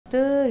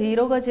First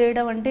హీరోగా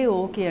చేయడం అంటే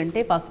ఓకే, అంటే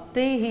ఫస్ట్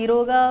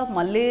హీరోగా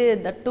మళ్ళీ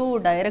దట్టు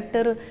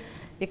డైరెక్టర్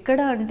ఎక్కడ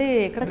అంటే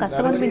ఎక్కడ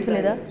కష్టం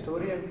అనిపించలేదా?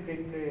 Story and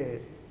screen play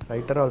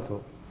writer also.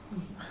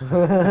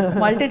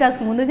 Multi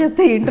task ముందు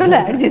చెప్తే ఇంట్రోలో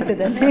యాడ్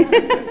చేసేదాన్ని.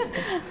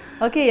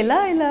 ఓకే, ఎలా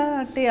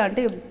అంటే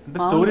అంటే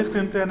స్టోరీ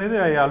స్క్రీన్ ప్లే అనేది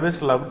I always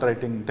love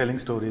writing,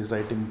 telling stories,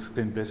 writing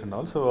screen place and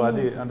all. So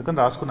అది అందుకని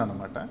రాసుకున్నాను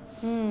అనమాట.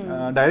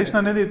 డైరెక్షన్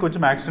అనేది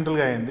కొంచెం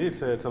యాక్సిడెంటల్గా అయింది.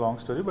 It's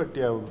long story, but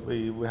we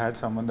had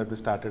someone that we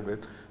started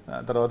with.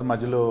 తర్వాత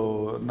మధ్యలో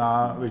నా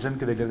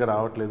విజన్కి దగ్గరగా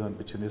రావట్లేదు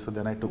అనిపించింది. So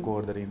then I took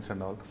over the Reigns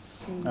and all.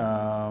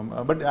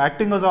 But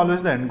acting was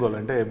always the end goal.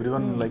 అంటే every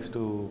one likes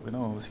to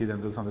see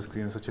themselves on the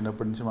screen. So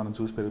చిన్నప్పటి నుంచి మనం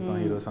చూసి పెరుగుతాం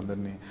హీరోస్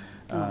అందరినీ.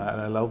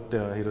 I love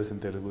heroes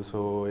in Telugu. So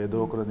ఏదో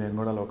ఒకరు నేను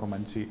కూడా ఒక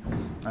మంచి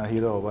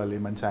హీరో అవ్వాలి,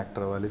 మంచి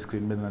యాక్టర్ అవ్వాలి,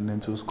 స్క్రీన్ మీద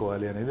నేను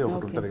చూసుకోవాలి అనేది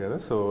ఒకటి ఉంటుంది కదా.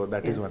 So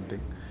that is one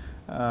thing.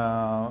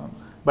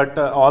 But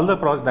all the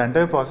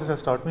entire process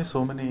Hess taught me so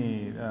many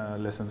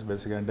lessons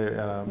బేసిక్గా. అంటే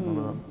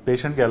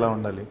పేషెంట్గా ఎలా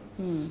ఉండాలి,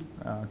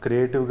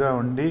 క్రియేటివ్గా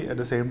ఉండి అట్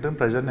ద సేమ్ టైం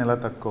ప్రెషర్ని ఎలా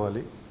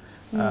తట్టుకోవాలి,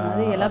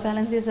 అది ఎలా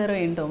బ్యాలెన్స్ చేశారో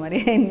ఏంటో మరి.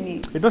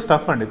 ఇట్ వాస్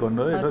టఫ్ అండి కొన్ని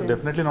రోజులు. It was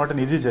definitely not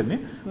an easy journey.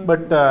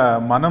 But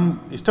మనం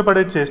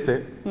ఇష్టపడేది చేస్తే,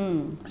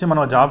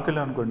 మనం జాబ్కి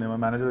వెళ్ళాం అనుకోండి, మా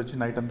మేనేజర్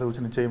వచ్చి నైట్ అంతా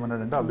కూర్చొని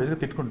చేయమన్నాడు అంటే ఆబ్వియస్గా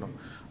తిట్టుకుంటాం.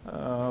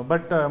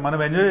 బట్ మనం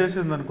ఎంజాయ్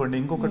చేసేది అనుకోండి,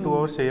 ఇంకొక 2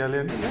 hours చేయాలి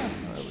అంటే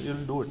యూ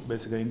విల్ డూ ఇట్.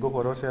 బేసిక్గా ఇంకొక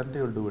 4 hours చేయాలంటే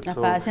you will do it.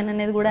 So passion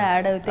అనేది కూడా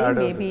యాడ్ అవుతాయి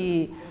maybe.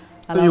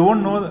 You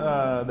won't know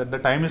that the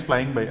time is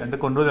flying by. అంటే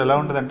కొన్ని రోజులు ఎలా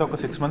ఉంటుంది అంటే ఒక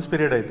 6 months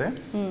పీరియడ్ అయితే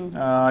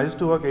I use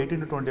to work 18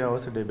 to 20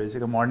 hours a day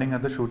బేసిక్గా. మార్నింగ్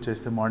అంతా షూట్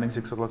చేస్తే morning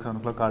 6 o'clock 7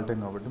 o'clock call time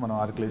కాబట్టి మనం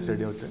 6 క్లేస్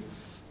రెడీ అవుతాయి.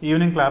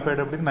 ఈవినింగ్ క్లాప్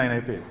అయ్యేటప్పటికి 9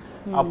 అయిపోయాయి.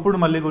 అప్పుడు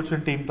మళ్ళీ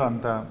కూర్చొని టీంతో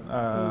అంతా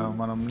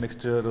మనం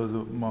నెక్స్ట్ రోజు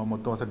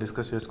మొత్తం అసలు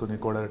డిస్కస్ చేసుకుని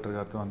కో డైరెక్టర్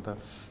గారితో అంతా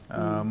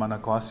మన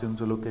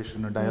కాస్ట్యూమ్స్,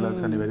 లొకేషన్,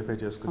 డైలాగ్స్ అన్ని వెరిఫై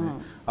చేసుకుని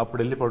అప్పుడు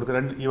వెళ్ళి పడుకుని,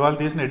 అండ్ ఇవాళ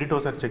తీసిన ఎడిట్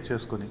ఒకసారి చెక్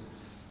చేసుకుని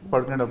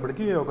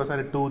పడుకునేటప్పటికి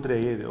ఒకసారి 2-3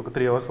 అయ్యేది. ఒక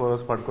 3 hours 4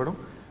 hours పడుకోవడం,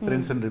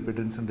 రిన్స్ అండ్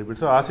రిపీట్.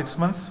 సో ఆ 6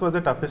 months was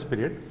the toughest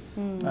period.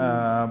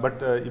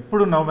 But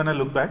ఇప్పుడు now when I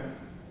look back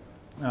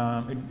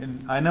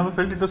I never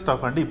felt it was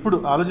tough. అంటే ఇప్పుడు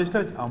ఆలోచిస్తే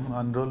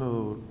అన్ని రోజులు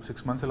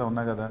 6 months ఇలా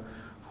ఉన్నా కదా,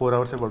 4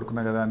 hours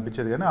పడుకున్నా కదా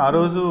అనిపించేది. కానీ ఆ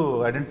రోజు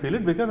I didn't feel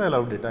it because I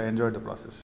loved it. I enjoyed the process.